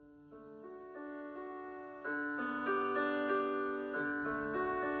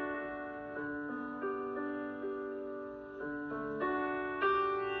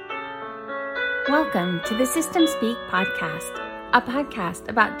Welcome to the System Speak podcast, a podcast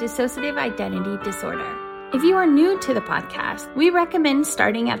about dissociative identity disorder. If you are new to the podcast, we recommend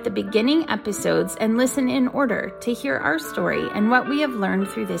starting at the beginning episodes and listen in order to hear our story and what we have learned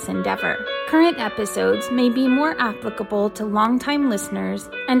through this endeavor. Current episodes may be more applicable to longtime listeners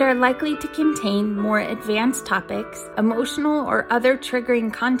and are likely to contain more advanced topics, emotional or other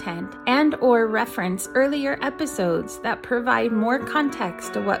triggering content, and or reference earlier episodes that provide more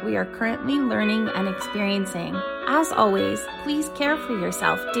context to what we are currently learning and experiencing. As always, please care for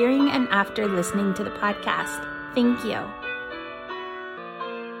yourself during and after listening to the podcast. Thank you.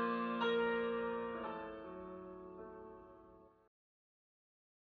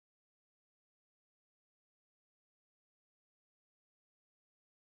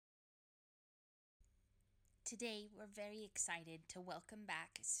 Today, we're very excited to welcome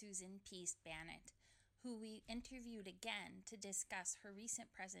back Susan Pease Banitt, who we interviewed again to discuss her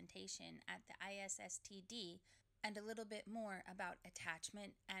recent presentation at the ISSTD and a little bit more about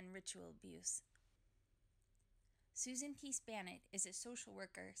attachment and ritual abuse. Susan Pease Banitt is a social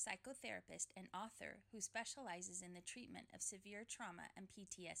worker, psychotherapist, and author who specializes in the treatment of severe trauma and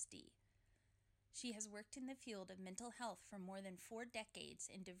PTSD. She has worked in the field of mental health for more than 4 decades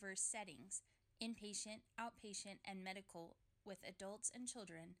in diverse settings, inpatient, outpatient, and medical, with adults and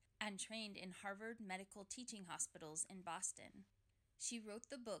children, and trained in Harvard Medical Teaching Hospitals in Boston. She wrote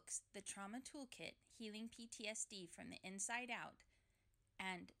the books The Trauma Toolkit, Healing PTSD from the Inside Out,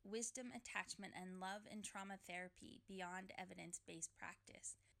 and Wisdom, Attachment, and Love in Trauma Therapy Beyond Evidence-Based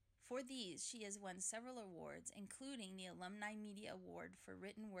Practice. For these, she has won several awards, including the Alumni Media Award for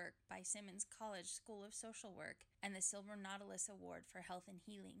Written Work by Simmons College School of Social Work and the Silver Nautilus Award for Health and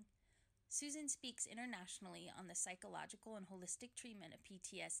Healing. Susan speaks internationally on the psychological and holistic treatment of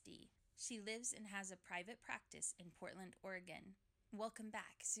PTSD. She lives and has a private practice in Portland, Oregon. Welcome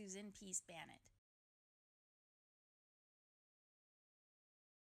back, Susan Pease Banitt.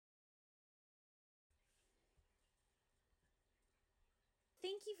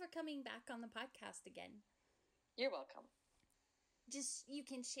 Thank you for coming back on the podcast again. You're welcome. Just, you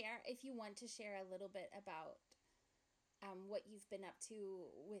can share, if you want to share a little bit about what you've been up to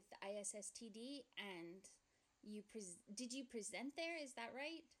with ISSTD, and did you present there? Is that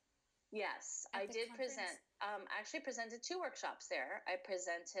right? Yes, I did present. I actually presented 2 workshops there. I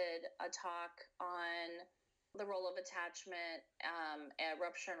presented a talk on the role of attachment, and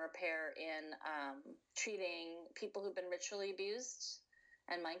rupture and repair in treating people who've been ritually abused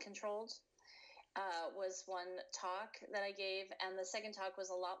and mind controlled. Was one talk that I gave, and the second talk was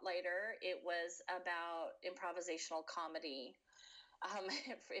a lot lighter. It was about improvisational comedy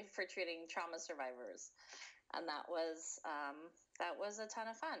for treating trauma survivors, and that was a ton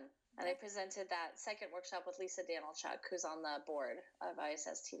of fun. And I presented that second workshop with Lisa Danilchuk, who's on the board of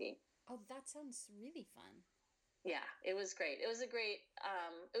ISSTD. Oh, that sounds really fun. Yeah, it was great. It was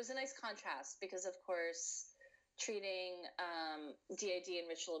a nice contrast because, of course, treating DID and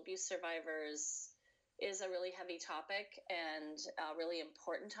ritual abuse survivors is a really heavy topic and a really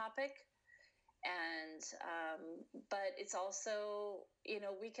important topic. And but it's also,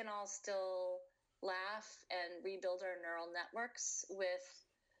 we can all still laugh and rebuild our neural networks with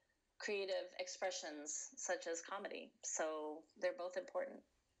creative expressions such as comedy. So they're both important.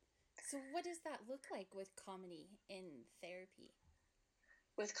 So what does that look like with comedy in therapy?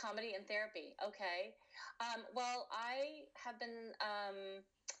 With comedy and therapy. Okay. Well, I have been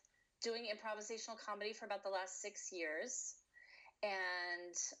doing improvisational comedy for about the last 6 years.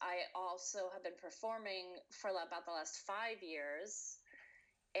 And I also have been performing for about the last 5 years.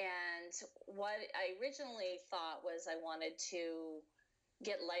 And what I originally thought was I wanted to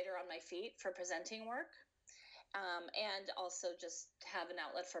get lighter on my feet for presenting work, and also just have an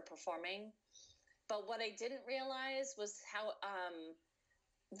outlet for performing. But what I didn't realize was how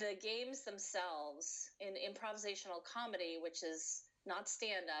the games themselves in improvisational comedy, which is not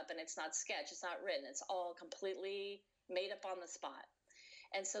stand-up and it's not sketch, it's not written, it's all completely made up on the spot.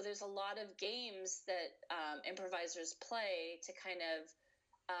 And so there's a lot of games that improvisers play to kind of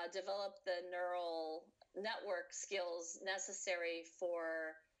develop the neural network skills necessary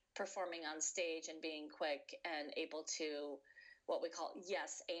for performing on stage and being quick and able to what we call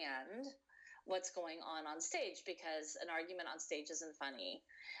yes and what's going on stage, because an argument on stage isn't funny.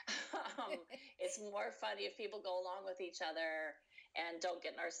 It's more funny if people go along with each other and don't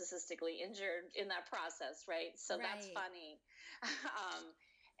get narcissistically injured in that process, right? So right. That's funny.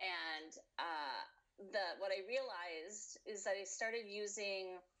 What I realized is that I started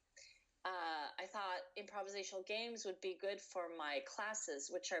using, I thought improvisational games would be good for my classes,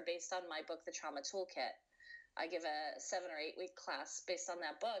 which are based on my book, The Trauma Toolkit. I give a 7 or 8 week class based on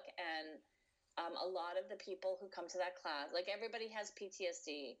that book, and A lot of the people who come to that class, like everybody has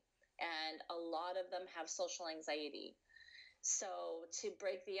PTSD, and a lot of them have social anxiety. So to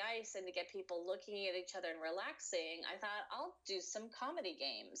break the ice and to get people looking at each other and relaxing, I thought I'll do some comedy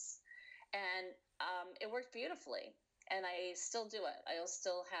games. And it worked beautifully. And I still do it. I'll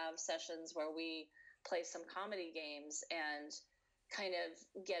still have sessions where we play some comedy games and kind of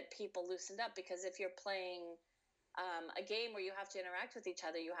get people loosened up, because if you're playing a game where you have to interact with each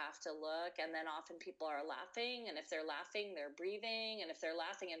other, you have to look, and then often people are laughing, and if they're laughing, they're breathing, and if they're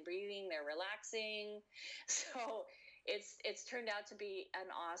laughing and breathing, they're relaxing. So it's turned out to be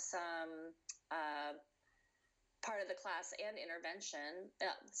an awesome part of the class and intervention.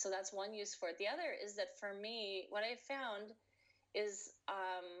 So that's one use for it. The other is that for me, what I found is,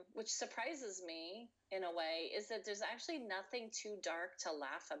 which surprises me in a way, is that there's actually nothing too dark to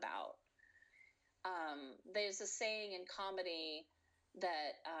laugh about. There's a saying in comedy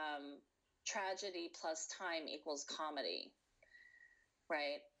that tragedy plus time equals comedy,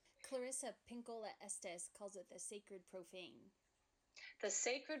 right? Clarissa Pinkola Estes calls it the sacred profane. The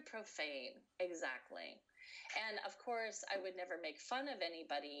sacred profane, exactly. And of course, I would never make fun of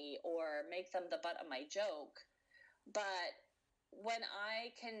anybody or make them the butt of my joke. But when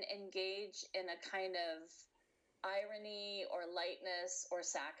I can engage in a kind of irony or lightness or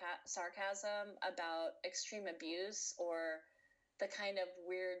sarcasm about extreme abuse or the kind of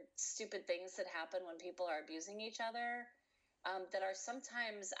weird, stupid things that happen when people are abusing each other, that are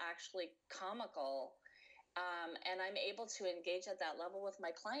sometimes actually comical, and I'm able to engage at that level with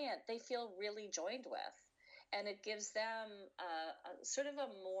my client, they feel really joined with. And it gives them a sort of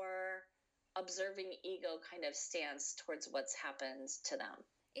a more observing ego kind of stance towards what's happened to them.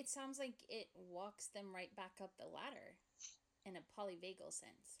 It sounds like it walks them right back up the ladder in a polyvagal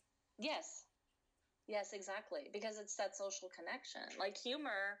sense. Yes. Yes, exactly. Because it's that social connection. Like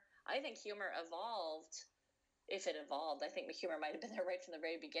humor, I think humor evolved, if it evolved. I think humor might have been there right from the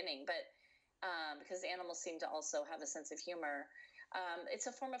very beginning, but because animals seem to also have a sense of humor. It's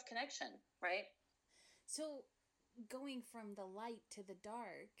a form of connection, right? So going from the light to the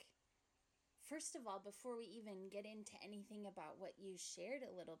dark, first of all, before we even get into anything about what you shared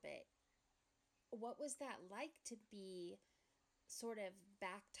a little bit, what was that like to be sort of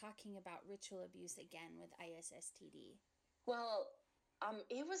back talking about ritual abuse again with ISSTD? Well,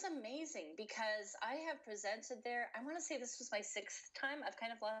 it was amazing because I have presented there. I want to say this was my sixth time. I've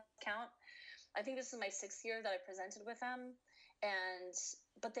kind of lost count. I think this is my sixth year that I presented with them,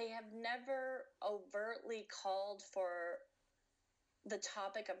 but they have never overtly called for the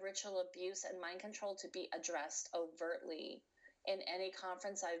topic of ritual abuse and mind control to be addressed overtly in any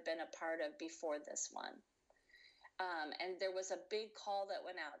conference I've been a part of before this one. And there was a big call that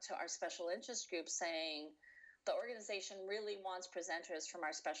went out to our special interest group saying the organization really wants presenters from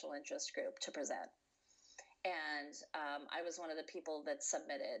our special interest group to present. And I was one of the people that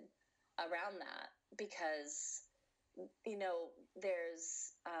submitted around that because, you know,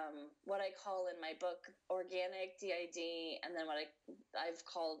 there's what I call in my book organic DID, and then what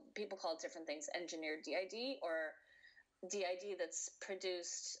people call it different things, engineered DID, or DID that's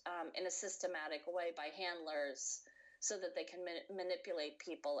produced in a systematic way by handlers so that they can manipulate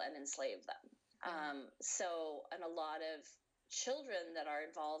people and enslave them. And a lot of children that are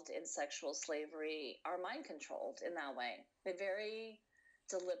involved in sexual slavery are mind controlled in that way, in a very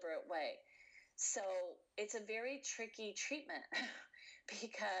deliberate way. So it's a very tricky treatment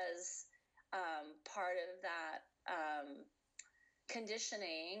because part of that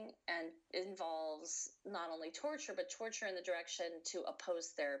conditioning and involves not only torture, but torture in the direction to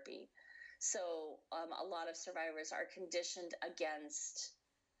oppose therapy. So a lot of survivors are conditioned against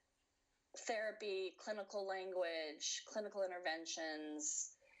therapy, clinical language, clinical interventions,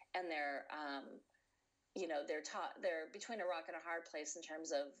 and they're between a rock and a hard place in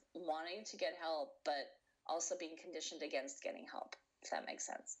terms of wanting to get help, but also being conditioned against getting help, if that makes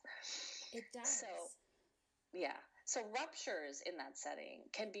sense. It does. So, yeah. So ruptures in that setting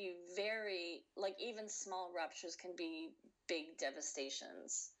can be very, like even small ruptures can be big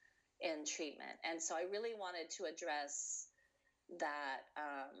devastations in treatment. And so I really wanted to address that,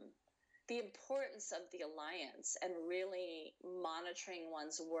 the importance of the alliance and really monitoring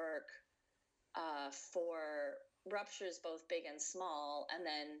one's work for ruptures, both big and small, and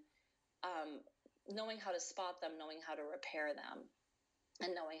then knowing how to spot them, knowing how to repair them,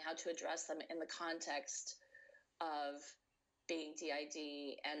 and knowing how to address them in the context of being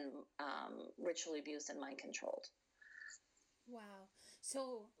DID and ritually abused and mind controlled. Wow.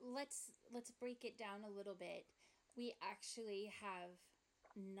 So let's break it down a little bit. We actually have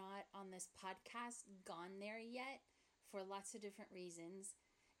not on this podcast gone there yet for lots of different reasons.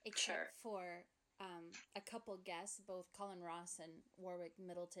 except for a couple guests, both Colin Ross and Warwick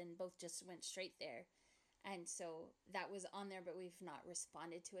Middleton, both just went straight there. And so that was on there, but we've not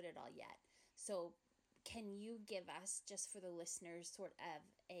responded to it at all yet. So can you give us, just for the listeners, sort of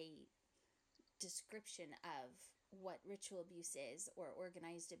a description of what ritual abuse is, or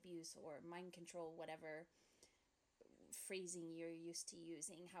organized abuse, or mind control, whatever phrasing you're used to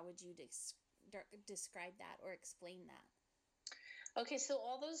using? How would you describe that or explain that? Okay, so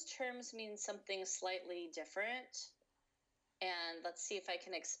all those terms mean something slightly different. And let's see if I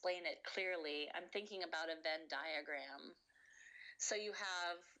can explain it clearly. I'm thinking about a Venn diagram. So you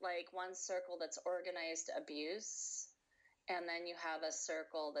have like one circle that's organized abuse, and then you have a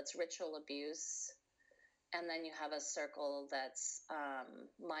circle that's ritual abuse, and then you have a circle that's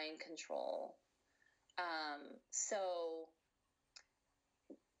mind control. So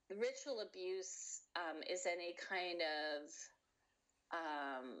ritual abuse is any kind of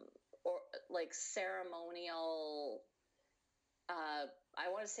or like ceremonial, I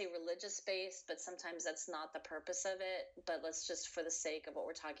want to say religious based, but sometimes that's not the purpose of it. But let's just, for the sake of what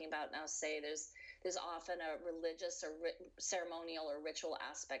we're talking about now, say there's often a religious or ceremonial or ritual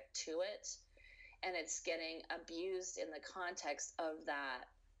aspect to it, and it's getting abused in the context of that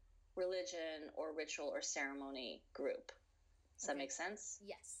religion or ritual or ceremony group. Does that make sense?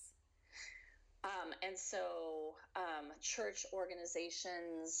 Yes. And so church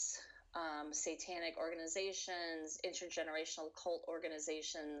organizations, satanic organizations, intergenerational cult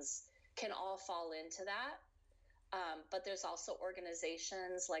organizations can all fall into that. But there's also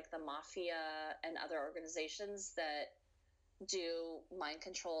organizations like the mafia and other organizations that do mind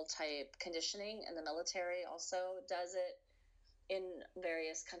control type conditioning, and the military also does it in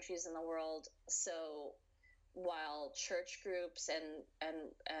various countries in the world. So while church groups and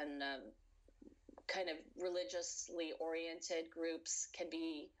kind of religiously oriented groups can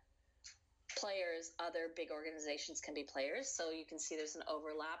be players, other big organizations can be players. So you can see there's an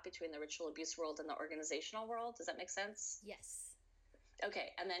overlap between the ritual abuse world and the organizational world. Does that make sense? Yes.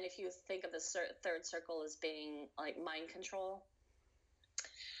 Okay. And then if you think of the third circle as being like mind control,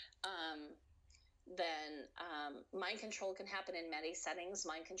 then mind control can happen in many settings.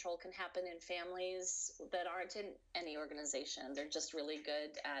 Mind control can happen in families that aren't in any organization. They're just really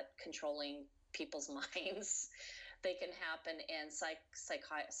good at controlling people's minds. They can happen in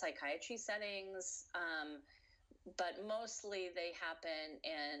psychiatry settings, but mostly they happen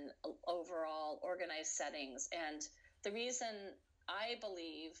in overall organized settings. And the reason I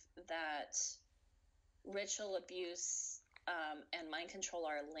believe that ritual abuse and mind control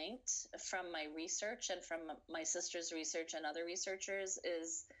are linked, from my research and from my sister's research and other researchers,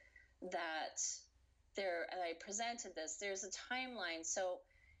 is that and I presented this, there's a timeline. So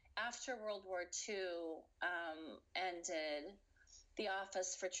after World War II ended, the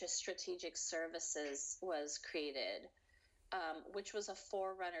Office for Strategic Services was created, which was a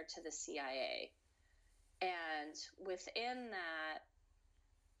forerunner to the CIA. And within that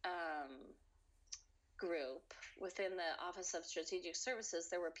group, within the Office of Strategic Services,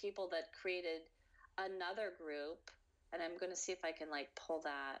 there were people that created another group, and I'm going to see if I can like pull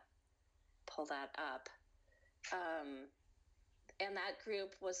that up. And that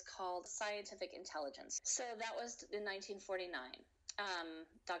group was called Scientific Intelligence. So that was in 1949.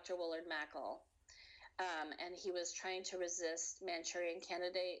 Dr. Willard Mackel, and he was trying to resist Manchurian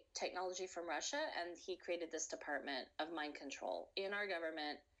Candidate technology from Russia, and he created this department of mind control in our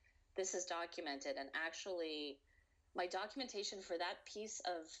government. This is documented, and actually my documentation for that piece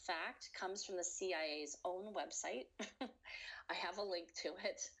of fact comes from the CIA's own website. I have a link to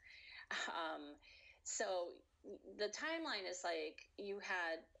it. So the timeline is like, you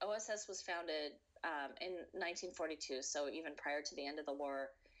had OSS was founded in 1942, so even prior to the end of the war.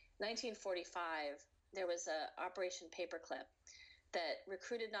 1945, there was a Operation Paperclip that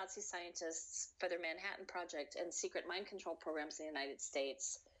recruited Nazi scientists for their Manhattan Project and secret mind control programs in the United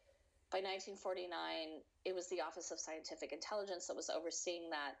States. By 1949, it was the Office of Scientific Intelligence that was overseeing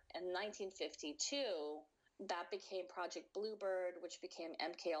that. In 1952, that became Project Bluebird, which became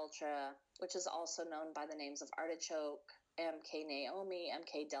MK Ultra, which is also known by the names of Artichoke, MK Naomi,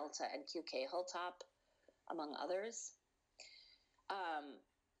 MK Delta, and QK Hilltop, among others.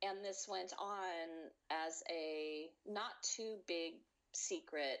 And this went on as a not too big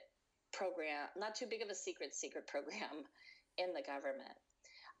secret program, not too big of a secret program in the government.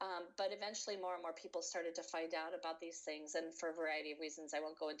 But eventually more and more people started to find out about these things. And for a variety of reasons I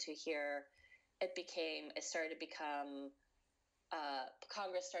won't go into here,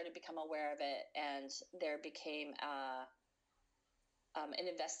 Congress started to become aware of it, and there became an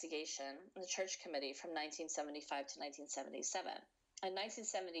investigation in the Church Committee from 1975 to 1977. In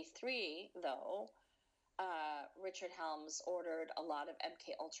 1973, though, Richard Helms ordered a lot of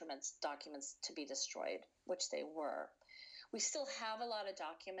MK Ultra documents to be destroyed, which they were. We still have a lot of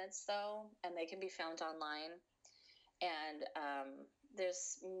documents, though, and they can be found online. And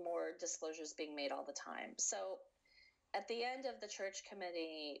there's more disclosures being made all the time. So at the end of the church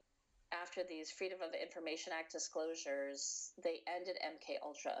committee, after these Freedom of Information Act disclosures, they ended MK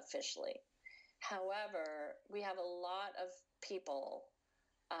Ultra officially. However, we have a lot of people,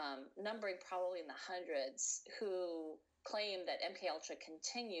 numbering probably in the hundreds, who claim that MK Ultra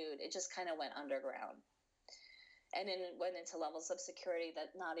continued. It just kind of went underground, and then it went into levels of security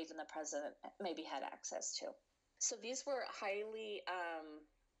that not even the president maybe had access to. So these were highly,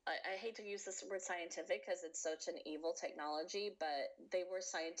 I hate to use this word scientific because it's such an evil technology, but they were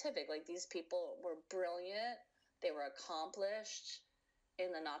scientific. Like, these people were brilliant. They were accomplished in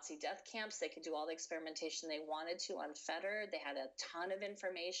the Nazi death camps. They could do all the experimentation they wanted to unfettered. They had a ton of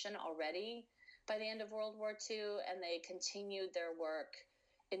information already by the end of World War II, and they continued their work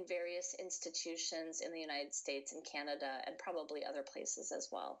in various institutions in the United States and Canada and probably other places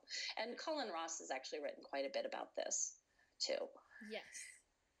as well. And Colin Ross has actually written quite a bit about this too. Yes.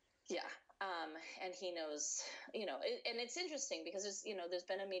 Yeah. And he knows, and it's interesting because there's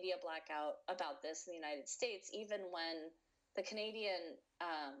been a media blackout about this in the United States, even when the Canadian,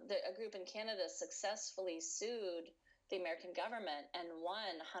 a group in Canada successfully sued the American government and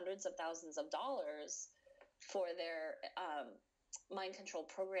won hundreds of thousands of dollars for their mind control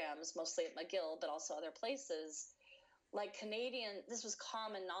programs, mostly at McGill, but also other places. Like, this was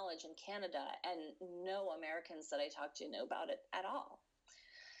common knowledge in Canada, and no Americans that I talked to knew about it at all.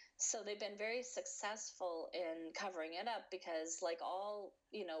 So they've been very successful in covering it up because, like all,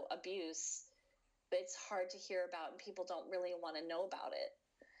 abuse, it's hard to hear about and people don't really want to know about it.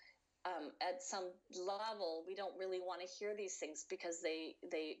 At some level, we don't really want to hear these things because they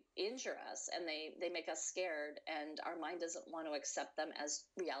injure us and they make us scared, and our mind doesn't want to accept them as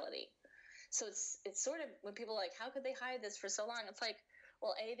reality. So it's sort of, when people are like, how could they hide this for so long? It's like,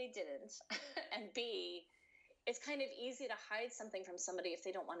 well, A, they didn't, and B, it's kind of easy to hide something from somebody if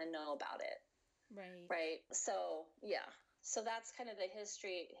they don't want to know about it. Right. So, yeah. So that's kind of the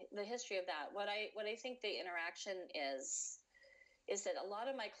history of that. What I think the interaction is that a lot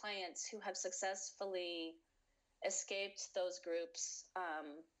of my clients who have successfully escaped those groups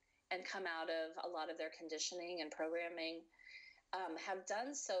and come out of a lot of their conditioning and programming have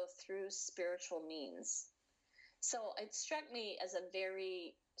done so through spiritual means. So it struck me as a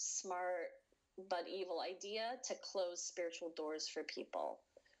very smart but evil idea to close spiritual doors for people,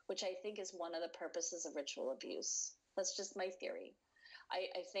 which I think is one of the purposes of ritual abuse. That's just my theory.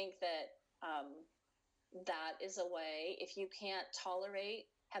 I think that that is a way, if you can't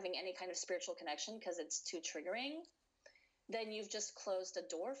tolerate having any kind of spiritual connection because it's too triggering, then you've just closed a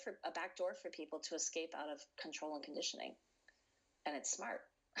back door for people to escape out of control and conditioning. And it's smart.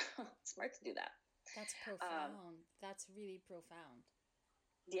 It's smart to do that. That's profound. That's really profound.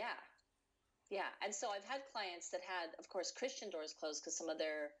 Yeah. Yeah. And so I've had clients that had, of course, Christian doors closed because a lot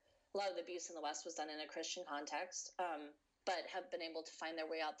of the abuse in the West was done in a Christian context, but have been able to find their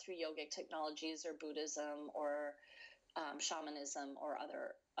way out through yogic technologies or Buddhism or shamanism or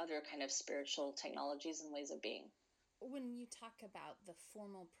other kind of spiritual technologies and ways of being. When you talk about the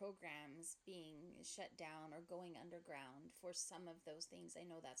formal programs being shut down or going underground for some of those things, I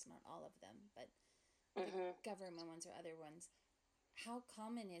know that's not all of them, but the government ones or other ones, how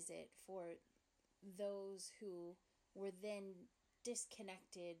common is it for those who were then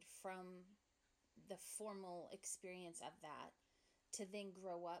disconnected from the formal experience of that to then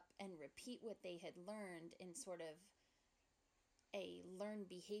grow up and repeat what they had learned in sort of a learned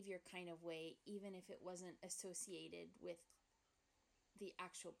behavior kind of way, even if it wasn't associated with the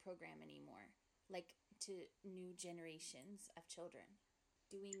actual program anymore, like to new generations of children?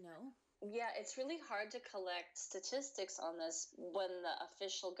 Do we know? Yeah, it's really hard to collect statistics on this when the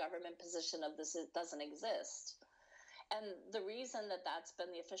official government position of this doesn't exist. And the reason that that's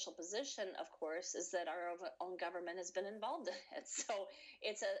been the official position, of course, is that our own government has been involved in it. So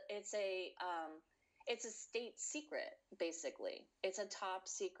it's a state secret, basically. It's a top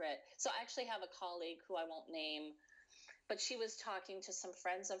secret. So I actually have a colleague who I won't name, but she was talking to some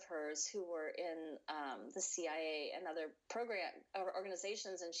friends of hers who were in the CIA and other program or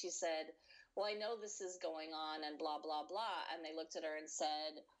organizations, and she said, well, I know this is going on and blah, blah, blah. And they looked at her and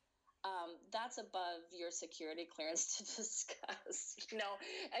said, that's above your security clearance to discuss,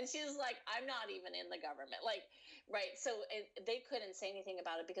 and she was like, I'm not even in the government. Like, right. So they couldn't say anything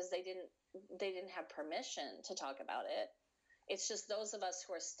about it because they didn't have permission to talk about it. It's just those of us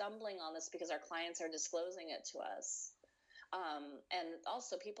who are stumbling on this because our clients are disclosing it to us. And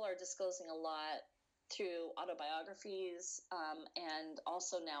also people are disclosing a lot through autobiographies, and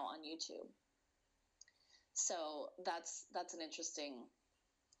also now on YouTube. So that's an interesting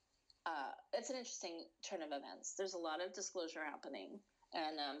it's an interesting turn of events. There's a lot of disclosure happening,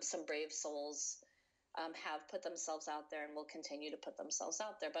 and some brave souls have put themselves out there and will continue to put themselves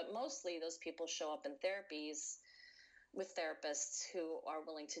out there. But mostly those people show up in therapies with therapists who are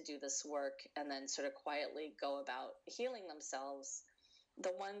willing to do this work and then sort of quietly go about healing themselves.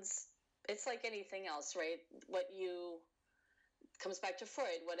 The ones, it's like anything else, right? What you comes back to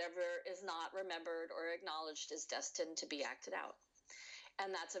Freud, whatever is not remembered or acknowledged is destined to be acted out.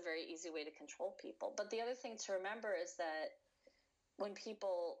 And that's a very easy way to control people. But the other thing to remember is that when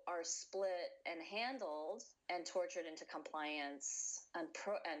people are split and handled and tortured into compliance and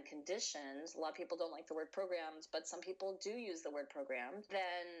conditioned, a lot of people don't like the word programmed, but some people do use the word programmed,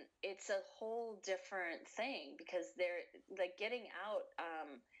 then it's a whole different thing, because they're like getting out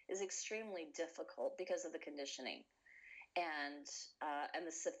is extremely difficult because of the conditioning and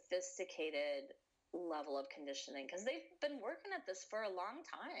the sophisticated level of conditioning, because they've been working at this for a long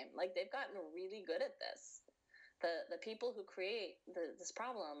time. Like, they've gotten really good at this. The people who create this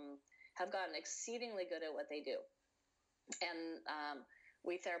problem have gotten exceedingly good at what they do. And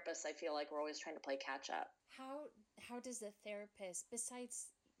we therapists, I feel like we're always trying to play catch up. How does a therapist, besides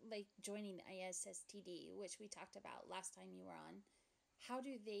like joining the ISSTD, which we talked about last time you were on, how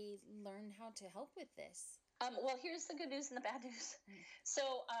do they learn how to help with this? Well, here's the good news and the bad news. So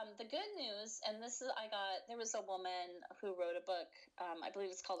the good news, and this is, there was a woman who wrote a book, I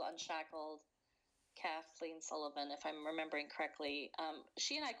believe it's called Unshackled, Kathleen Sullivan, if I'm remembering correctly.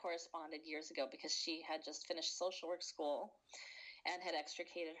 She and I corresponded years ago because she had just finished social work school and had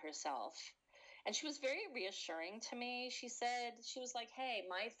extricated herself. And she was very reassuring to me. She said, she was like, hey,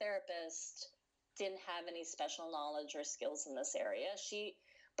 my therapist didn't have any special knowledge or skills in this area.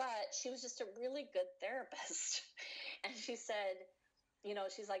 But she was just a really good therapist. And she said,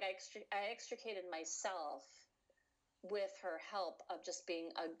 she's like, I extricated myself with her help of just being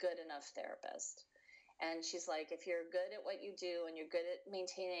a good enough therapist. And she's like, if you're good at what you do and you're good at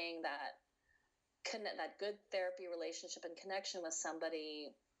maintaining that good therapy relationship and connection with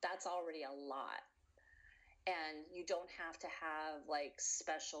somebody, that's already a lot. And you don't have to have like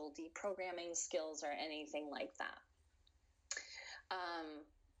special deprogramming skills or anything like that.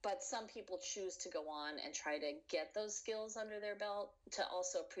 But some people choose to go on and try to get those skills under their belt to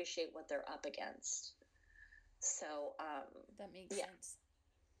also appreciate what they're up against. So that makes sense.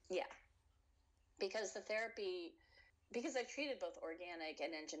 Yeah. Because I've treated both organic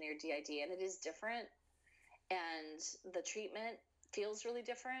and engineered DID, and it is different, and the treatment feels really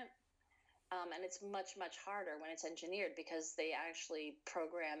different. And it's much, much harder when it's engineered, because they actually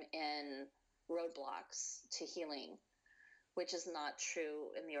program in roadblocks to healing, which is not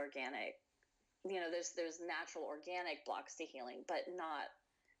true in the organic. There's natural organic blocks to healing, but not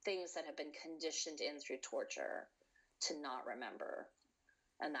things that have been conditioned in through torture to not remember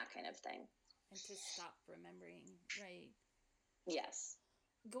and that kind of thing. And to stop remembering, right? Yes.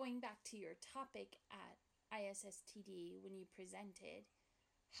 Going back to your topic at ISSTD when you presented,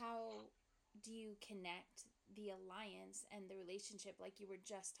 how do you connect the alliance and the relationship, like you were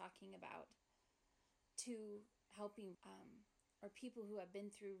just talking about, to helping or people who have been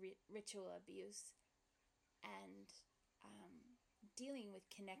through ritual abuse and dealing with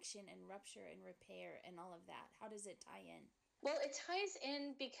connection and rupture and repair and all of that? How does it tie in? Well, it ties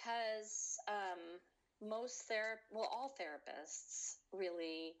in because all therapists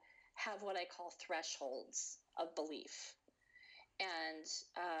really have what I call thresholds of belief. And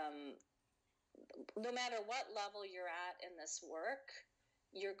no matter what level you're at in this work,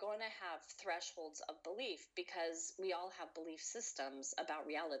 you're going to have thresholds of belief, because we all have belief systems about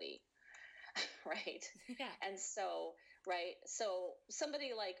reality, right? Yeah. And so, right, so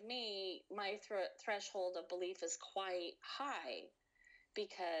somebody like me, my threshold of belief is quite high,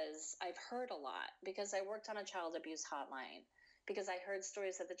 because I've heard a lot, because I worked on a child abuse hotline, because I heard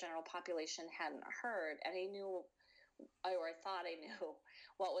stories that the general population hadn't heard, and I thought I knew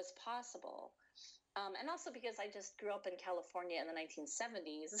what was possible. And also because I just grew up in California in the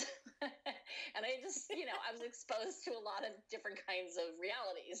 1970s, and I just, I was exposed to a lot of different kinds of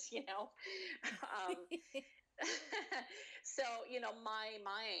realities, So, my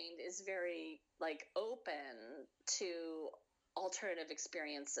mind is very like open to alternative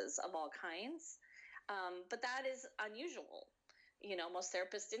experiences of all kinds. But that is unusual. Most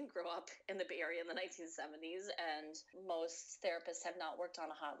therapists didn't grow up in the Bay Area in the 1970s, and most therapists have not worked on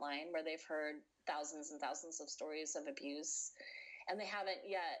a hotline where they've heard thousands and thousands of stories of abuse. and they haven't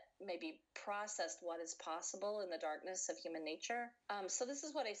yet maybe processed what is possible in the darkness of human nature. So this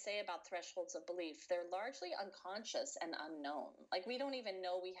is what I say about thresholds of belief. They're largely unconscious and unknown. Like, we don't even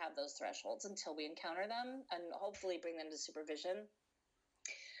know we have those thresholds until we encounter them and hopefully bring them to supervision.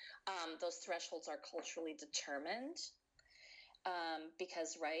 Those thresholds are culturally determined.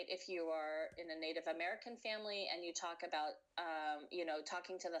 Because, right, if you are in a Native American family and you talk about,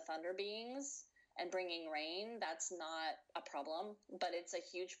 talking to the thunder beings and bringing rain, that's not a problem, but it's a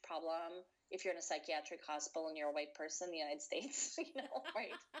huge problem if you're in a psychiatric hospital and you're a white person in the United States,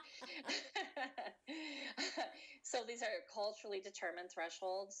 right? So these are culturally determined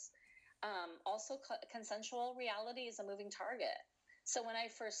thresholds. Also, consensual reality is a moving target. So when I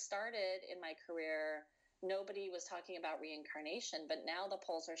first started in my career, nobody was talking about reincarnation, but now the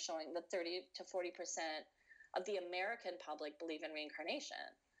polls are showing that 30 to 40% of the American public believe in reincarnation,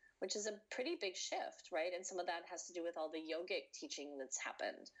 which is a pretty big shift, right? And some of that has to do with all the yogic teaching that's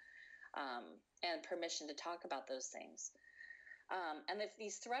happened, and permission to talk about those things. And if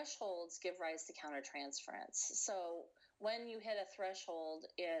these thresholds give rise to countertransference. So when you hit a threshold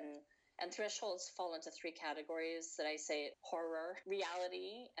and thresholds fall into three categories that I say: horror,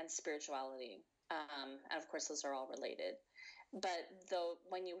 reality, and spirituality. And of course, those are all related. But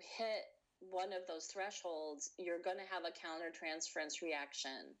when you hit one of those thresholds, you're going to have a countertransference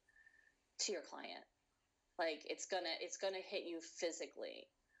reaction to your client. Like, it's gonna hit you physically.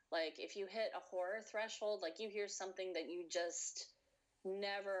 Like, if you hit a horror threshold, like you hear something that you just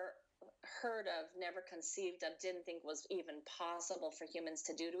never heard of, never conceived of, didn't think was even possible for humans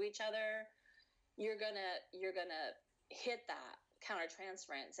to do to each other, you're gonna hit that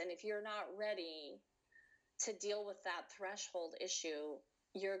countertransference. And if you're not ready to deal with that threshold issue,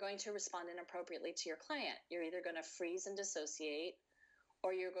 you're going to respond inappropriately to your client. You're either going to freeze and dissociate,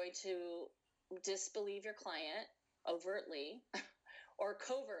 or you're going to disbelieve your client overtly or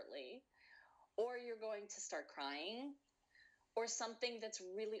covertly, or you're going to start crying, or something that's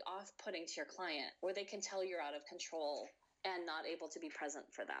really off-putting to your client, where they can tell you're out of control and not able to be present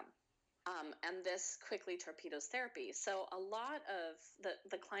for them. And this quickly torpedoes therapy. So a lot of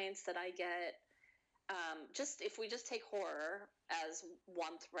the clients that I get, if we just take horror as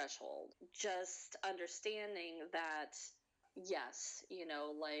one threshold, just understanding that, yes,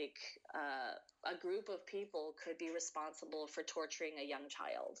 a group of people could be responsible for torturing a young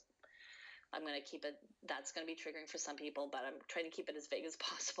child. I'm going to keep it, that's going to be triggering for some people, but I'm trying to keep it as vague as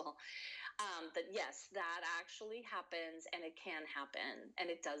possible. That yes, that actually happens, and it can happen,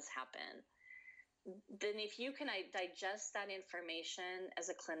 and it does happen. Then if you can digest that information as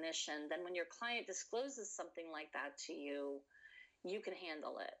a clinician, then when your client discloses something like that to you, you can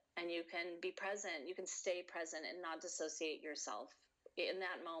handle it, and you can be present, you can stay present and not dissociate yourself in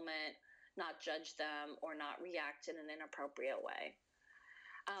that moment, not judge them or not react in an inappropriate way.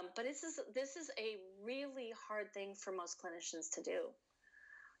 But this is a really hard thing for most clinicians to do.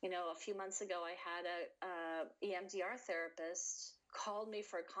 A few months ago, I had a EMDR therapist called me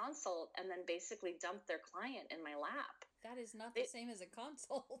for a consult and then basically dumped their client in my lap. That is not the same as a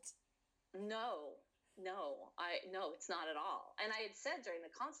consult. No, it's not at all. And I had said during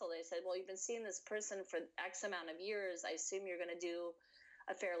the consult, I said, well, you've been seeing this person for X amount of years. I assume you're going to do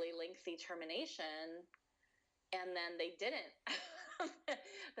a fairly lengthy termination. And then they didn't.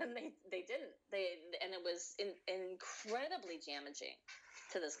 Then they didn't. And it was incredibly damaging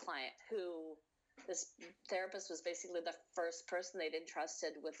to this client, who this therapist was basically the first person they'd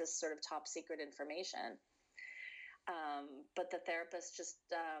entrusted with this sort of top secret information. But the therapist just,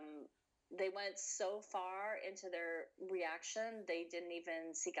 they went so far into their reaction, they didn't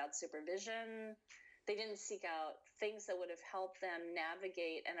even seek out supervision. They didn't seek out things that would have helped them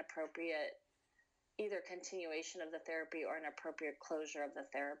navigate an appropriate either continuation of the therapy or an appropriate closure of the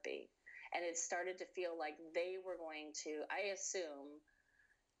therapy. And it started to feel like they were going to, I assume,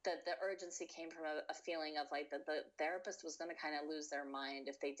 that the urgency came from a feeling of like that the therapist was going to kind of lose their mind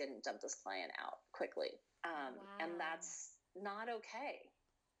if they didn't dump this client out quickly. Wow. And that's not okay.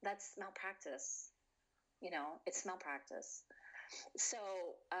 That's malpractice. It's malpractice. So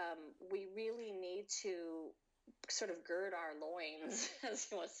we really need to sort of gird our loins, as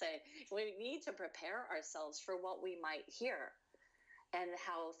you would say. We need to prepare ourselves for what we might hear, and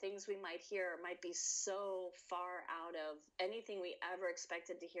how things we might hear might be so far out of anything we ever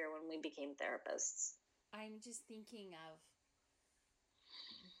expected to hear when we became therapists. I'm just thinking of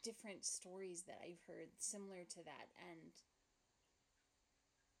different stories that I've heard similar to that, and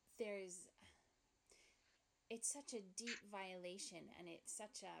it's such a deep violation, and it's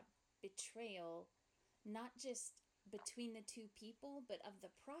such a betrayal, not just between the two people, but of the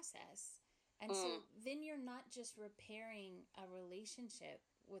process And so then you're not just repairing a relationship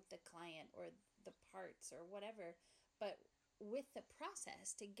with the client or the parts or whatever, but with the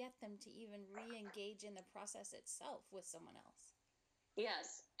process to get them to even re-engage in the process itself with someone else.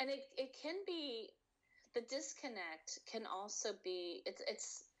 Yes. And it can be, the disconnect can also be,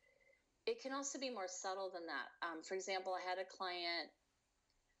 it can also be more subtle than that. For example, I had a client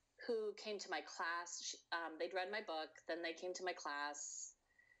who came to my class. They'd read my book, then they came to my class,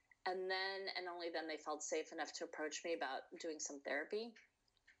 and then and only then they felt safe enough to approach me about doing some therapy.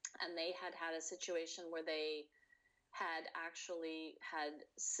 And they had had a situation where they had actually had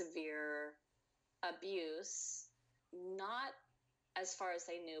severe abuse, not as far as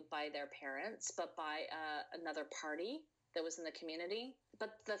they knew by their parents, but by another party that was in the community.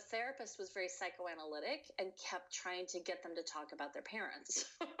 But the therapist was very psychoanalytic and kept trying to get them to talk about their parents.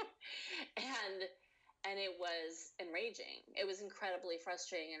 and it was enraging. It was incredibly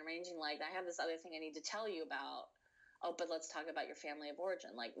frustrating and enraging. Like, I have this other thing I need to tell you about. Oh, but let's talk about your family of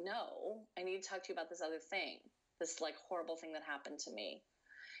origin. Like, no, I need to talk to you about this other thing, this like horrible thing that happened to me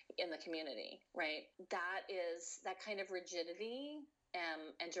in the community, right? That kind of rigidity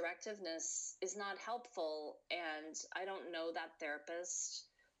and directiveness is not helpful. And I don't know that therapist,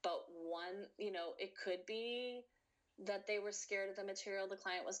 but one, it could be that they were scared of the material the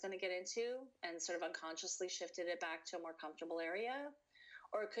client was going to get into and sort of unconsciously shifted it back to a more comfortable area.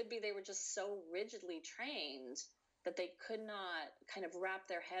 Or it could be they were just so rigidly trained that they could not kind of wrap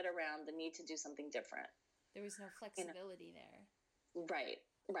their head around the need to do something different. There was no flexibility there. Right.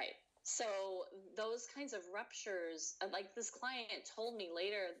 So those kinds of ruptures, like this client told me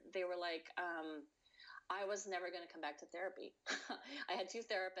later, they were like, I was never going to come back to therapy. I had two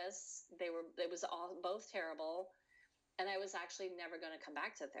therapists. It was both terrible. And I was actually never going to come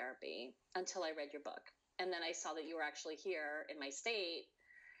back to therapy until I read your book. And then I saw that you were actually here in my state.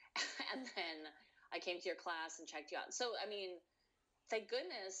 And then I came to your class and checked you out. So, I mean, thank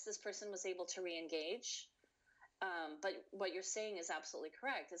goodness this person was able to re-engage. But what you're saying is absolutely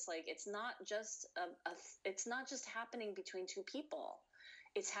correct. It's like, it's not just it's not just happening between two people.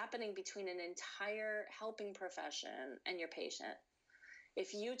 It's happening between an entire helping profession and your patient.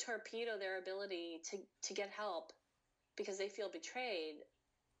 If you torpedo their ability to get help because they feel betrayed,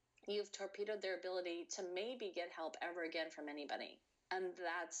 you've torpedoed their ability to maybe get help ever again from anybody. And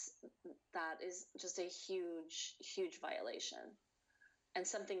that is just a huge, huge violation. And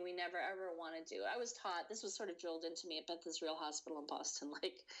something we never, ever want to do. I was taught, this was sort of drilled into me at Beth Israel Hospital in Boston.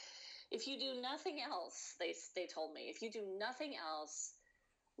 Like, if you do nothing else, they told me, if you do nothing else,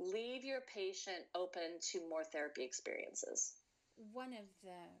 leave your patient open to more therapy experiences. One of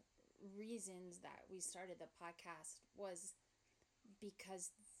the reasons that we started the podcast was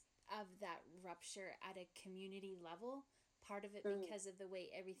because of that rupture at a community level. Part of it because of the way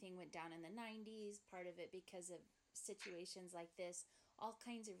everything went down in the 90s, part of it because of situations like this, all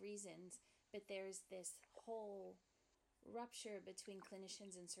kinds of reasons. But there's this whole rupture between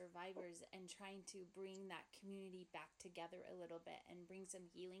clinicians and survivors and trying to bring that community back together a little bit and bring some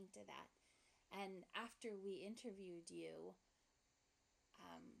healing to that. And after we interviewed you,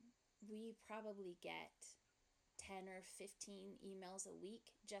 we probably get 10 or 15 emails a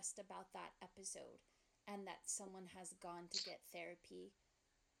week just about that episode, and that someone has gone to get therapy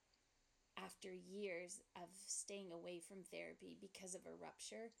after years of staying away from therapy because of a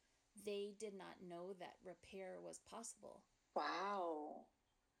rupture. They did not know that repair was possible. Wow,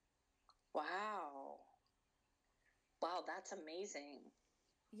 that's amazing.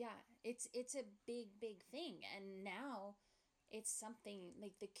 Yeah, it's a big thing. And now it's something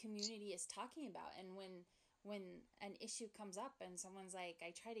like the community is talking about. And when an issue comes up and someone's like,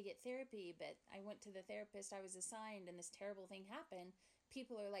 I try to get therapy, but I went to the therapist I was assigned and this terrible thing happened,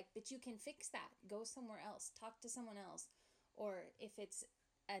 people are like, but you can fix that. Go somewhere else. Talk to someone else. Or if it's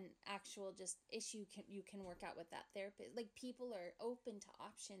an actual just issue, you can work out with that therapist. Like, people are open to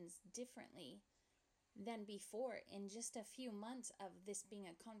options differently than before in just a few months of this being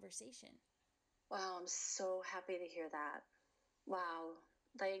a conversation. Wow, I'm so happy to hear that. Wow,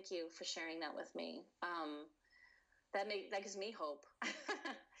 thank you for sharing that with me. That gives me hope.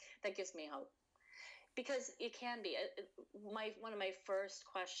 That gives me hope, because it can be. One of my first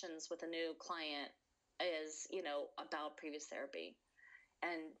questions with a new client is, about previous therapy,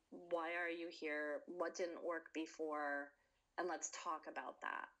 and why are you here? What didn't work before? And let's talk about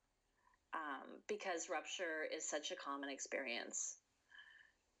that. Because rupture is such a common experience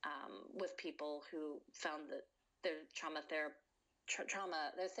with people who found that their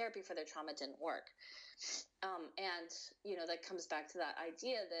their therapy for their trauma didn't work. And that comes back to that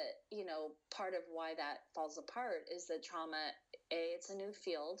idea that, part of why that falls apart is that trauma A, it's a new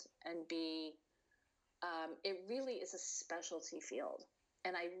field, and B, it really is a specialty field.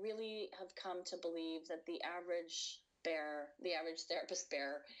 And I really have come to believe that the average therapist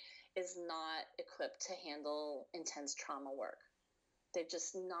bear, is not equipped to handle intense trauma work. They're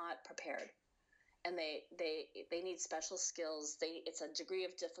just not prepared. And they need special skills. It's a degree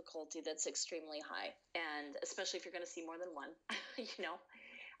of difficulty that's extremely high. And especially if you're going to see more than one, you know,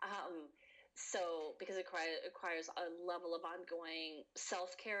 so because it requires a level of ongoing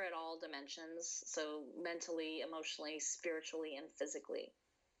self-care at all dimensions, so mentally, emotionally, spiritually, and physically,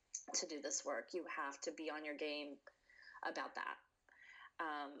 to do this work. You have to be on your game about that,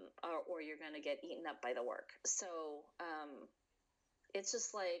 or you're going to get eaten up by the work. So it's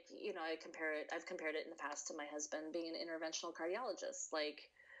just like, you know, I've compared it in the past to my husband being an interventional cardiologist. Like,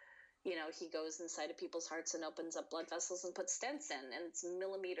 you know, he goes inside of people's hearts and opens up blood vessels and puts stents in, and it's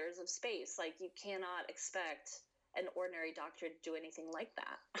millimeters of space. Like, you cannot expect an ordinary doctor to do anything like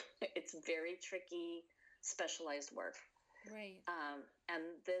that. It's very tricky, specialized work. Right.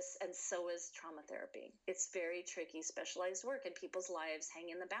 And so is trauma therapy. It's very tricky, specialized work, and people's lives hang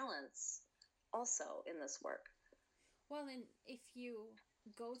in the balance also in this work. Well, and if you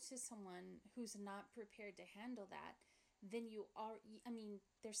go to someone who's not prepared to handle that, then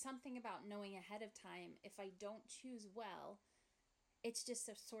there's something about knowing ahead of time, if I don't choose well, it's just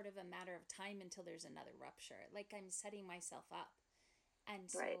a sort of a matter of time until there's another rupture. Like, I'm setting myself up. And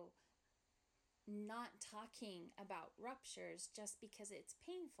so Right. not talking about ruptures just because it's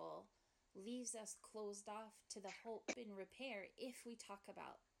painful leaves us closed off to the hope and repair if we talk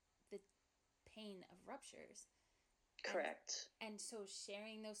about the pain of ruptures. Correct. And so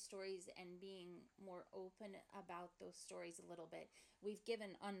sharing those stories and being more open about those stories a little bit. We've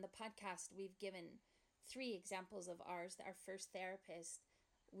given, on the podcast, we've given 3 examples of ours. Our first therapist,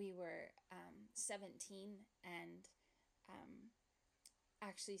 we were 17 and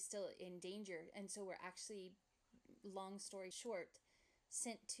actually still in danger. And so we're actually, long story short,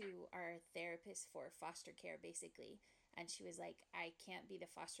 sent to our therapist for foster care, basically. And she was like, I can't be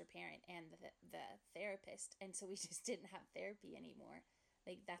the foster parent and the therapist. And so we just didn't have therapy anymore.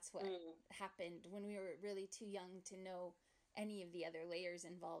 Like, that's what happened when we were really too young to know any of the other layers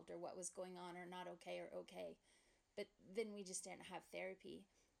involved or what was going on or not okay or okay. But then we just didn't have therapy.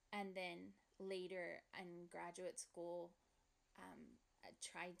 And then later in graduate school, I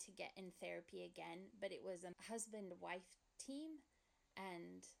tried to get in therapy again, but it was a husband-wife team,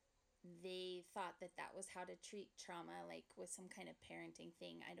 and they thought that was how to treat trauma, like with some kind of parenting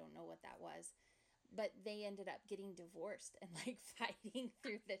thing. I don't know what that was. But they ended up getting divorced and like fighting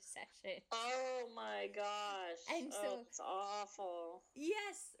through the session. Oh my gosh. And so it's awful.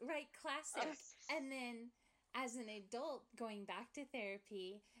 Yes, right, classic. And then as an adult, going back to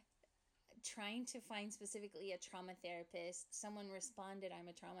therapy, trying to find specifically a trauma therapist. Someone responded, I'm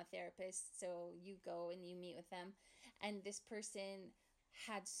a trauma therapist. So you go and you meet with them. And this person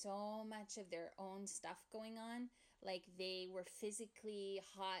had so much of their own stuff going on. Like, they were physically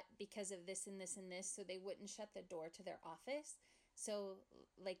hot because of this and this and this. So they wouldn't shut the door to their office. So,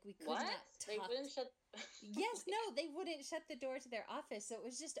 like, we could not talk. They wouldn't shut... Yes, no, they wouldn't shut the door to their office. So it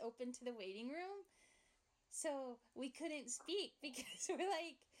was just open to the waiting room. So we couldn't speak because we're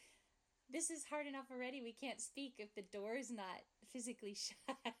like, this is hard enough already. We can't speak if the door is not physically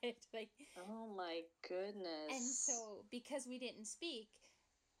shut. Like, oh my goodness. And so because we didn't speak,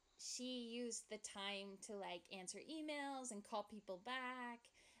 she used the time to like answer emails and call people back.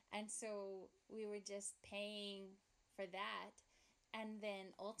 And so we were just paying for that. And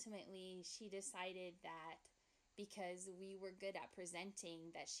then ultimately she decided that because we were good at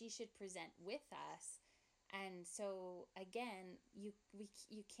presenting, that she should present with us. And so again, you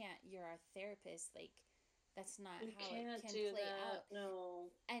can't, you're our therapist, like that's not how it can play out.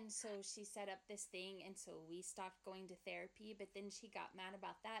 No. And so she set up this thing, and so we stopped going to therapy, but then she got mad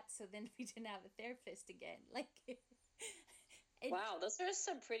about that, so then we didn't have a therapist again. Like wow, those are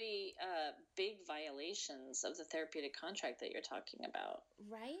some pretty big violations of the therapeutic contract that you're talking about.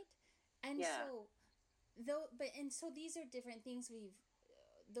 Right? And so these are different things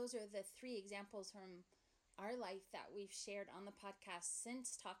those are the 3 examples from our life that we've shared on the podcast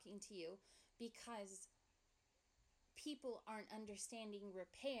since talking to you, because people aren't understanding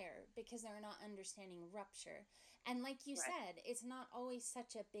repair because they're not understanding rupture. And like you said, it's not always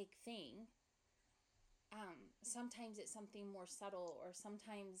such a big thing. Sometimes it's something more subtle, or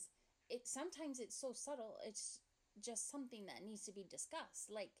sometimes it's so subtle, it's just something that needs to be discussed.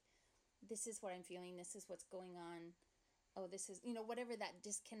 Like, this is what I'm feeling, this is what's going on. Oh, this is, whatever that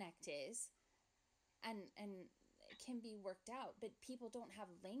disconnect is. And can be worked out, but people don't have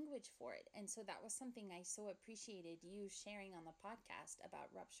language for it. And so that was something I so appreciated you sharing on the podcast about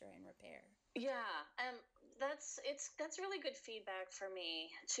rupture and repair. Yeah, that's really good feedback for me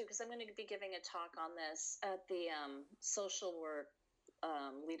too, because I'm going to be giving a talk on this at the social work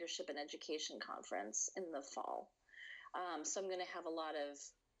leadership and education conference in the fall. So I'm going to have a lot of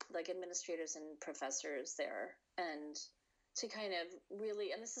like administrators and professors there, and to kind of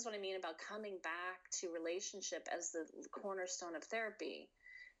really, and this is what I mean about coming back to relationship as the cornerstone of therapy,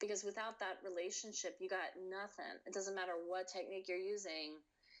 because without that relationship, you got nothing. It doesn't matter what technique you're using.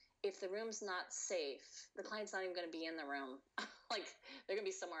 If the room's not safe, the client's not even going to be in the room. Like they're going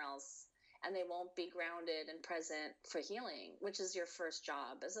to be somewhere else, and they won't be grounded and present for healing, which is your first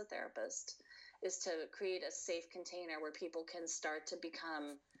job as a therapist, is to create a safe container where people can start to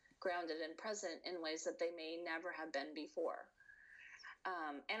become grounded and present in ways that they may never have been before.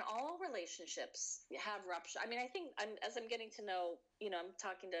 And all relationships have rupture. I mean, I think as I'm getting to know, I'm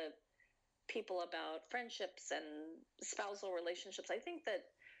talking to people about friendships and spousal relationships. I think that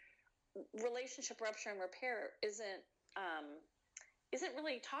relationship rupture and repair isn't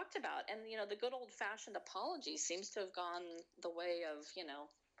really talked about. And, the good old fashioned apology seems to have gone the way of, I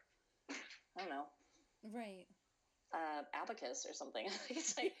don't know. Right. Abacus or something.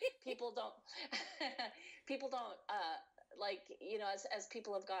 It's like people don't like, as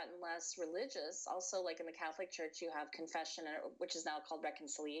people have gotten less religious, also like in the Catholic Church, you have confession, which is now called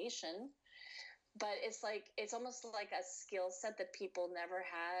reconciliation. But it's almost like a skill set that people never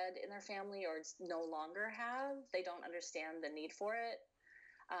had in their family or no longer have. They don't understand the need for it.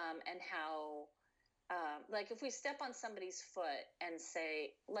 And how, like if we step on somebody's foot and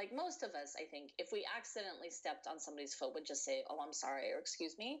say, like most of us, I think, if we accidentally stepped on somebody's foot, would just say, "Oh, I'm sorry," or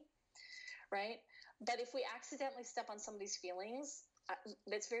 "Excuse me," right? But if we accidentally step on somebody's feelings,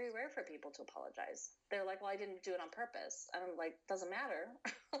 it's very rare for people to apologize. They're like, "Well, I didn't do it on purpose." And I'm like, doesn't matter.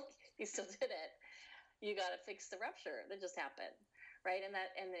 You still did it. You got to fix the rupture that just happened, right? And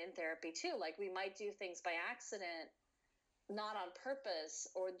in therapy too, like we might do things by accident, not on purpose,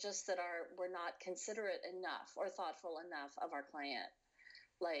 or just that we're not considerate enough or thoughtful enough of our client.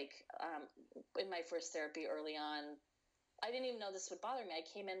 Like in my first therapy early on, I didn't even know this would bother me. I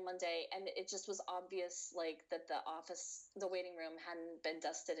came in one day and it just was obvious, like that the waiting room hadn't been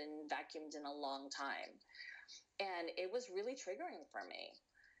dusted and vacuumed in a long time. And it was really triggering for me.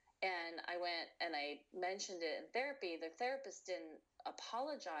 And I went and I mentioned it in therapy. The therapist didn't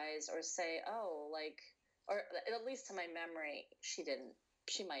apologize or say, "Oh, like," or at least to my memory, she didn't.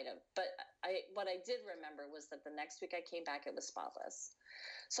 She might have. But what I did remember was that the next week I came back, it was spotless.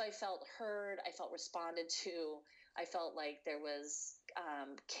 So I felt heard. I felt responded to. I felt like there was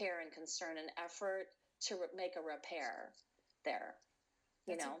care and concern and effort to make a repair there,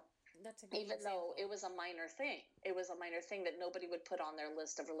 That's a good even example. though it was a minor thing. It was a minor thing that nobody would put on their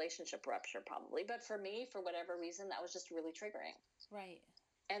list of relationship rupture probably. But for me, for whatever reason, that was just really triggering. Right.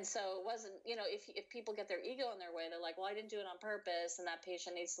 And so it wasn't, if people get their ego in their way, they're like, "Well, I didn't do it on purpose, and that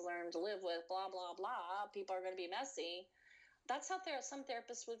patient needs to learn to live with blah, blah, blah. People are going to be messy." That's how some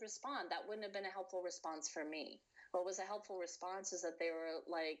therapists would respond. That wouldn't have been a helpful response for me. What was a helpful response is that they were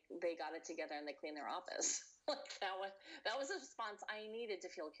like, they got it together and they cleaned their office. Like that was a response I needed to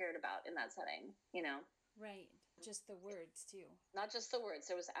feel cared about in that setting, Right. Just the words too. Not just the words,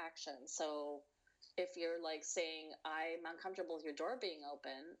 there was action. So if you're like saying, "I'm uncomfortable with your door being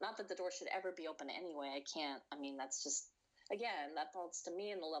open," not that the door should ever be open anyway. That's just, again, that falls to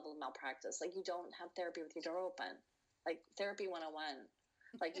me in the level of malpractice. Like you don't have therapy with your door open. Like therapy 101.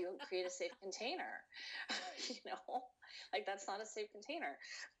 Like you create a safe container, like that's not a safe container.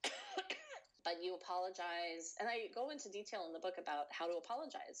 But you apologize. And I go into detail in the book about how to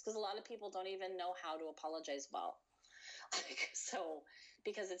apologize, because a lot of people don't even know how to apologize well. So,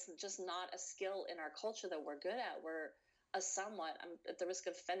 because it's just not a skill in our culture that we're good at. We're I'm at the risk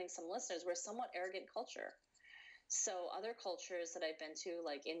of offending some listeners, we're a somewhat arrogant culture. So other cultures that I've been to,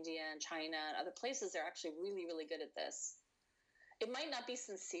 like India and China and other places, they're actually really, really good at this. It might not be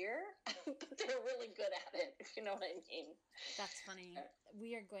sincere, but they're really good at it, if you know what I mean. That's funny.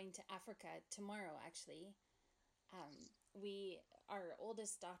 We are going to Africa tomorrow, actually. Our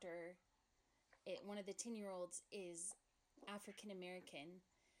oldest daughter, one of the 10-year-olds, is African American,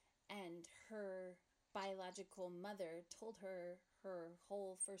 and her biological mother told her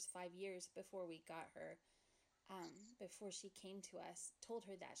whole first 5 years before we got her, before she came to us, told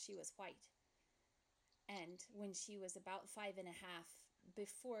her that she was white. And when she was about 5.5,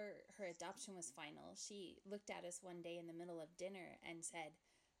 before her adoption was final, she looked at us one day in the middle of dinner and said,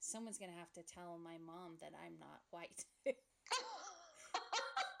 "Someone's going to have to tell my mom that I'm not white."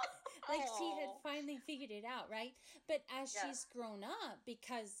 Like she had finally figured it out, right? But as she's grown up,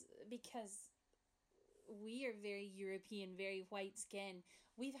 because we are very European, very white skin,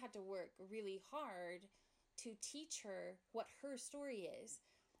 we've had to work really hard to teach her what her story is,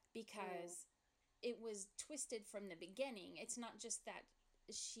 because it was twisted from the beginning. It's not just that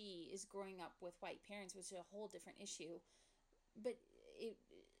she is growing up with white parents, which is a whole different issue, but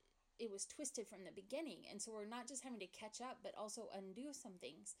it was twisted from the beginning. And so we're not just having to catch up, but also undo some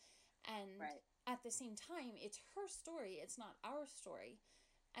things. And at the same time, it's her story, it's not our story.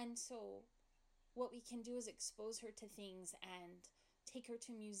 And so what we can do is expose her to things and take her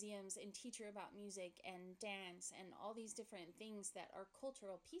to museums and teach her about music and dance and all these different things that are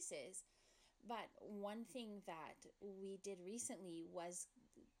cultural pieces. But one thing that we did recently was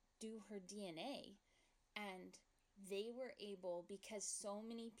do her DNA, and they were able, because so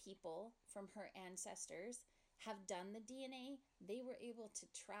many people from her ancestors have done the DNA, they were able to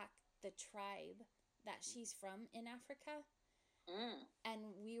track the tribe that she's from in Africa. And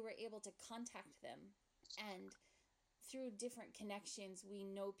we were able to contact them, and through different connections we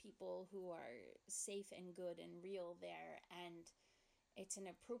know people who are safe and good and real there, and it's an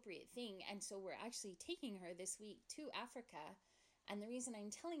appropriate thing. And so we're actually taking her this week to Africa. And the reason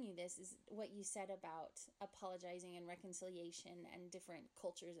I'm telling you this is what you said about apologizing and reconciliation and different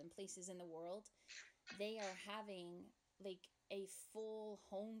cultures and places in the world. They are having like a full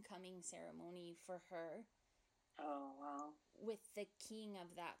homecoming ceremony for her. Oh, wow. With the king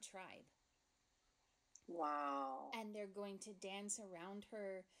of that tribe. Wow. And they're going to dance around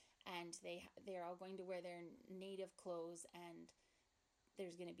her, and they're all going to wear their native clothes, and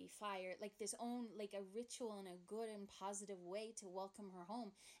there's going to be fire, like this own, like a ritual in a good and positive way to welcome her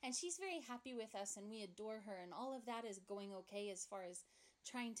home. And she's very happy with us, and we adore her, and all of that is going okay as far as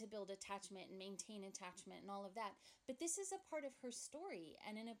trying to build attachment and maintain attachment and all of that. But this is a part of her story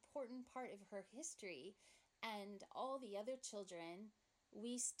and an important part of her history. And all the other children,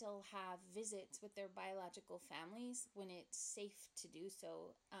 we still have visits with their biological families when it's safe to do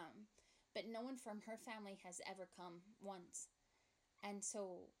so. But no one from her family has ever come once. And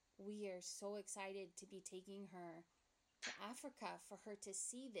so we are so excited to be taking her to Africa for her to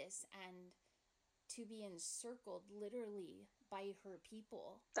see this and to be encircled literally by her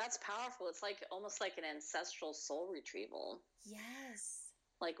people. That's powerful. It's like almost like an ancestral soul retrieval. Yes.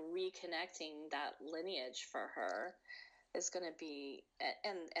 Like reconnecting that lineage for her is going to be,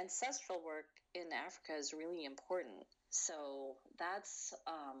 and ancestral work in Africa is really important. So that's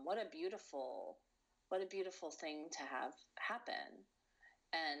what a beautiful thing to have happen.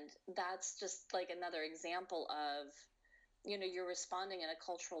 And that's just like another example of, you know, you're responding in a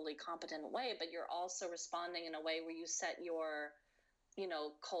culturally competent way, but you're also responding in a way where you set your, you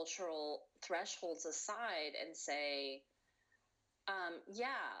know, cultural thresholds aside and say,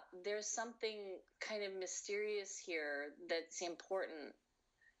 yeah, there's something kind of mysterious here that's important,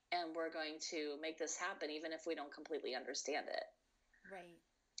 and we're going to make this happen even if we don't completely understand it. Right.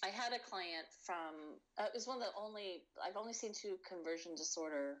 I had a client from, it was one of the I've only seen 2 conversion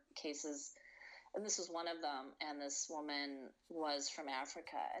disorder cases, and this was one of them. And this woman was from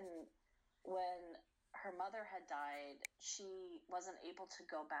Africa. And when her mother had died, she wasn't able to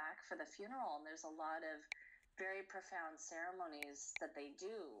go back for the funeral. And there's a lot of very profound ceremonies that they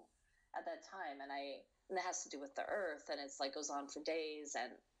do at that time. And it has to do with the earth, and it's like goes on for days.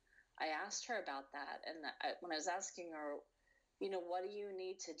 And I asked her about that. And when I was asking her, you know, what do you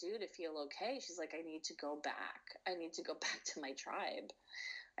need to do to feel okay? She's like, I need to go back. I need to go back to my tribe.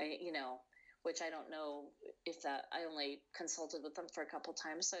 Which I don't know if that, I only consulted with them for a couple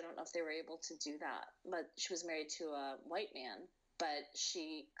times, so I don't know if they were able to do that. But she was married to a white man, but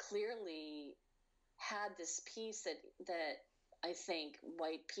she clearly had this piece that I think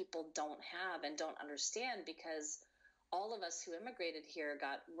white people don't have and don't understand, because all of us who immigrated here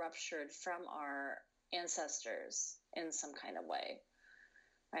got ruptured from our ancestors in some kind of way,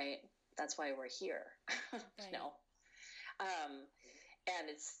 right? That's why we're here. Right. You know? And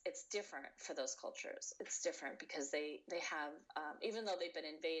it's different for those cultures. It's different because they have, even though they've been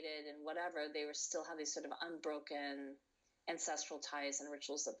invaded and whatever, they still have these sort of unbroken ancestral ties and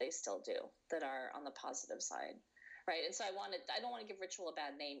rituals that they still do that are on the positive side, right? And so I don't want to give ritual a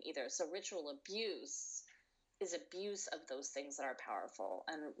bad name either. So ritual abuse is abuse of those things that are powerful,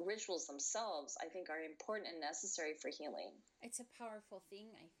 and rituals themselves, I think, are important and necessary for healing. It's a powerful thing,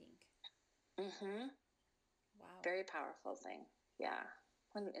 I think. Mm-hmm. Wow. Very powerful thing. Yeah.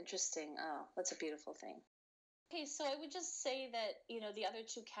 What an interesting, that's a beautiful thing. Okay, so I would just say that, you know, the other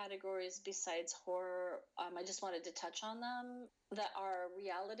 2 categories besides horror, I just wanted to touch on them, that are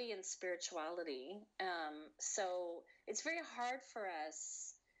reality and spirituality. So it's very hard for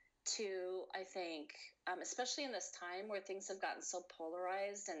us to, I think, especially in this time where things have gotten so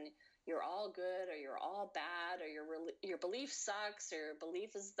polarized and you're all good or you're all bad or your belief sucks or your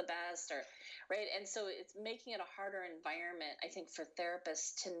belief is the best, or right. And so it's making it a harder environment, I think, for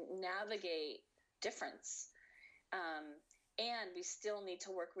therapists to navigate difference. And we still need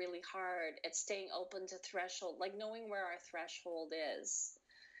to work really hard at staying open to threshold, like knowing where our threshold is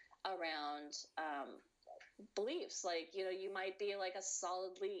around beliefs. Like, you might be like a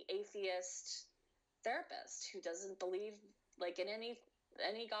solidly atheist therapist who doesn't believe like in any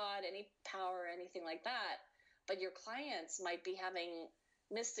god, any power, anything like that, but your clients might be having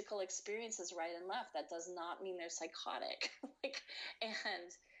mystical experiences right and left. That does not mean they're psychotic. And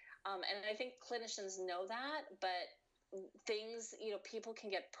I think clinicians know that, but things, people can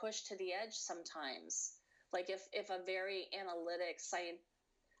get pushed to the edge sometimes. Like if a very analytic I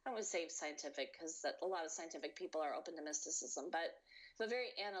don't want to say scientific, because a lot of scientific people are open to mysticism, but if a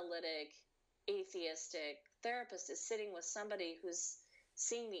very analytic, atheistic therapist is sitting with somebody who's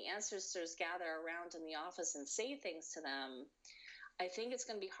seeing the ancestors gather around in the office and say things to them, I think it's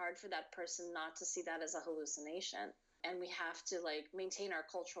going to be hard for that person not to see that as a hallucination. And we have to like maintain our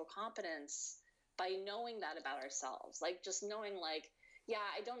cultural competence by knowing that about ourselves. Like just knowing like, yeah,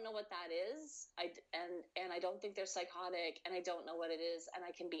 I don't know what that is. And I don't think they're psychotic, and I don't know what it is, and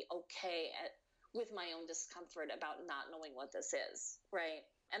I can be okay with my own discomfort about not knowing what this is, right?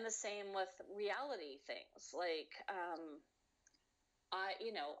 And the same with reality things. Like,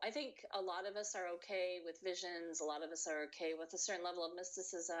 I think a lot of us are okay with visions. A lot of us are okay with a certain level of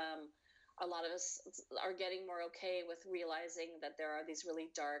mysticism. A lot of us are getting more okay with realizing that there are these really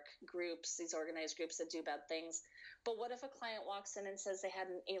dark groups, these organized groups that do bad things. But what if a client walks in and says they had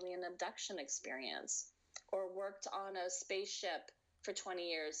an alien abduction experience or worked on a spaceship for 20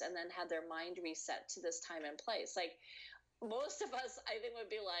 years and then had their mind reset to this time and place? Like, most of us, I think,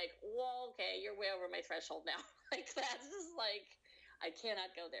 would be like, well, okay, you're way over my threshold now. Like, that's just like, I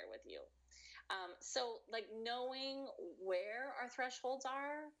cannot go there with you. So like knowing where our thresholds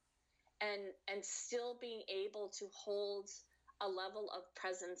are and still being able to hold a level of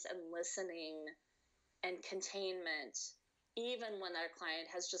presence and listening and containment, even when our client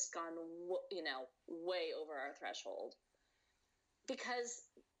has just gone, way over our threshold. Because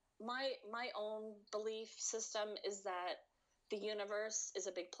my own belief system is that the universe is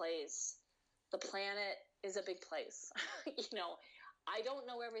a big place. The planet is a big place. I don't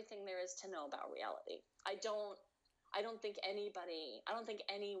know everything there is to know about reality. I don't think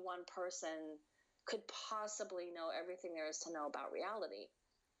any one person could possibly know everything there is to know about reality.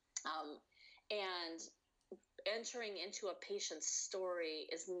 And entering into a patient's story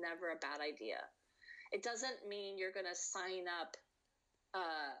is never a bad idea. It doesn't mean you're going to sign up,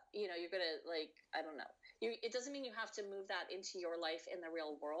 you're going to like, I don't know. It doesn't mean you have to move that into your life in the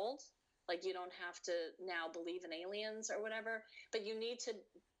real world. Like you don't have to now believe in aliens or whatever, but you need to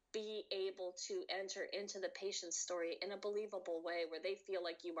be able to enter into the patient's story in a believable way where they feel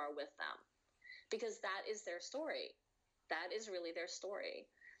like you are with them, because that is their story. That is really their story.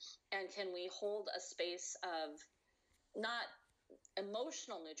 And can we hold a space of not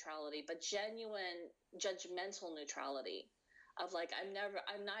emotional neutrality, but genuine judgmental neutrality of like, I'm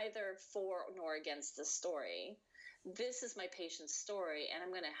neither for nor against this story. This is my patient's story, and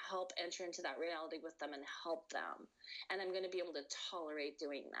I'm going to help enter into that reality with them and help them. And I'm going to be able to tolerate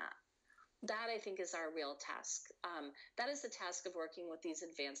doing that. That, I think, is our real task. That is the task of working with these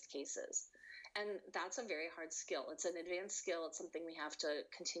advanced cases. And that's a very hard skill. It's an advanced skill. It's something we have to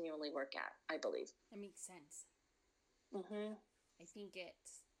continually work at, I believe. That makes sense. Mm-hmm. I think it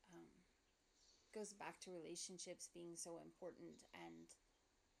goes back to relationships being so important and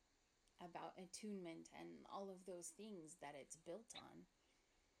about attunement and all of those things that it's built on.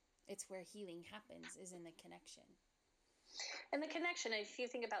 It's where healing happens, is in the connection. And the connection, if you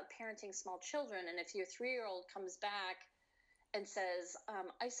think about parenting small children, and if your 3-year-old comes back and says,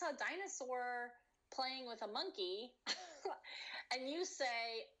 I saw a dinosaur playing with a monkey, and you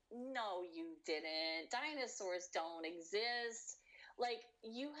say, no, you didn't. Dinosaurs don't exist. Like,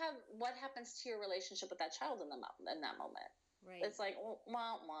 what happens to your relationship with that child in that moment? Right. It's like,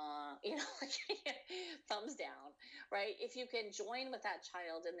 wah, wah, like thumbs down, right? If you can join with that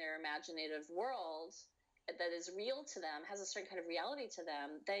child in their imaginative world that is real to them, has a certain kind of reality to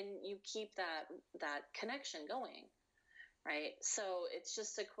them, then you keep that connection going, right? So it's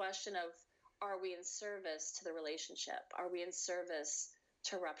just a question of, are we in service to the relationship? Are we in service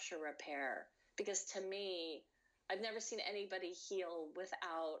to rupture repair? Because to me, I've never seen anybody heal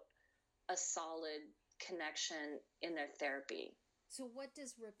without a solid connection in their therapy. So what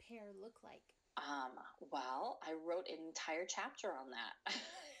does repair look like? Well, I wrote an entire chapter on that.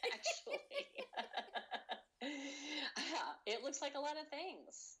 actually. It looks like a lot of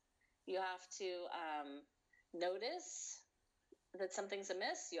things. You have to notice that something's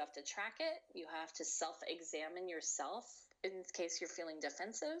amiss. You have to track it. You have to self-examine yourself in case you're feeling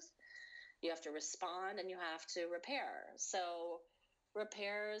defensive. You have to respond, and you have to repair. So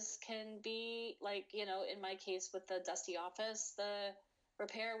repairs can be like, in my case with the dusty office, the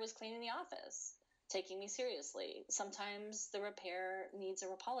repair was cleaning the office, taking me seriously. Sometimes the repair needs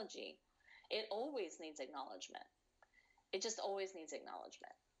an apology. It always needs acknowledgement. It just always needs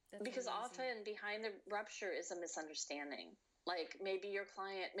acknowledgement. That's because amazing. Often behind the rupture is a misunderstanding. Like maybe your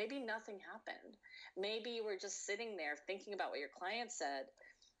client, maybe nothing happened. Maybe you were just sitting there thinking about what your client said,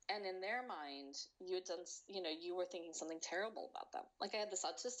 and in their mind, you had done, you were thinking something terrible about them. Like I had this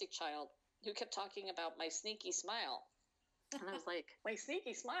autistic child who kept talking about my sneaky smile. And I was like, my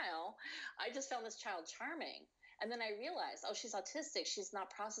sneaky smile? I just found this child charming. And then I realized, oh, she's autistic. She's not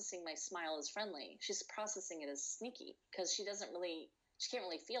processing my smile as friendly. She's processing it as sneaky because she can't really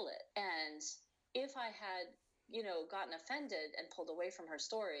feel it. And if I had, gotten offended and pulled away from her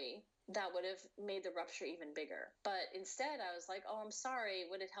story, that would have made the rupture even bigger. But instead, I was like, oh, I'm sorry.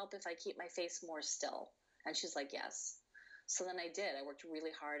 Would it help if I keep my face more still? And she's like, yes. So then I did. I worked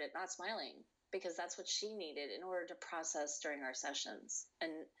really hard at not smiling because that's what she needed in order to process during our sessions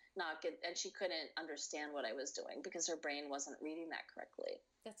and she couldn't understand what I was doing because her brain wasn't reading that correctly.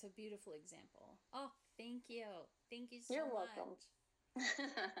 That's a beautiful example. Oh, thank you. Thank you so much. You're welcome.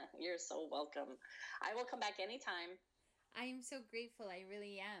 You're so welcome. I will come back anytime. I am so grateful. I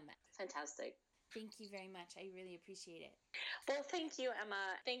really am. Fantastic. Thank you very much. I really appreciate it. Well, thank you,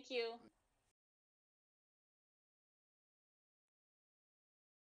 Emma. Thank you.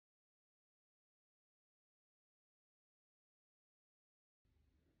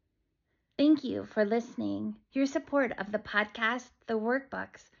 Thank you for listening. Your support of the podcast, the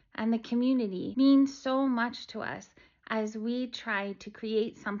workbooks, and the community means so much to us as we try to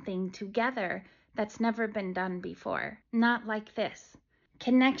create something together that's never been done before. Not like this.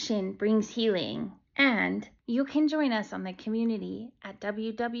 Connection brings healing, and you can join us on the community at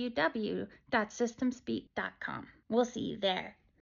www.systemspeak.com. We'll see you there.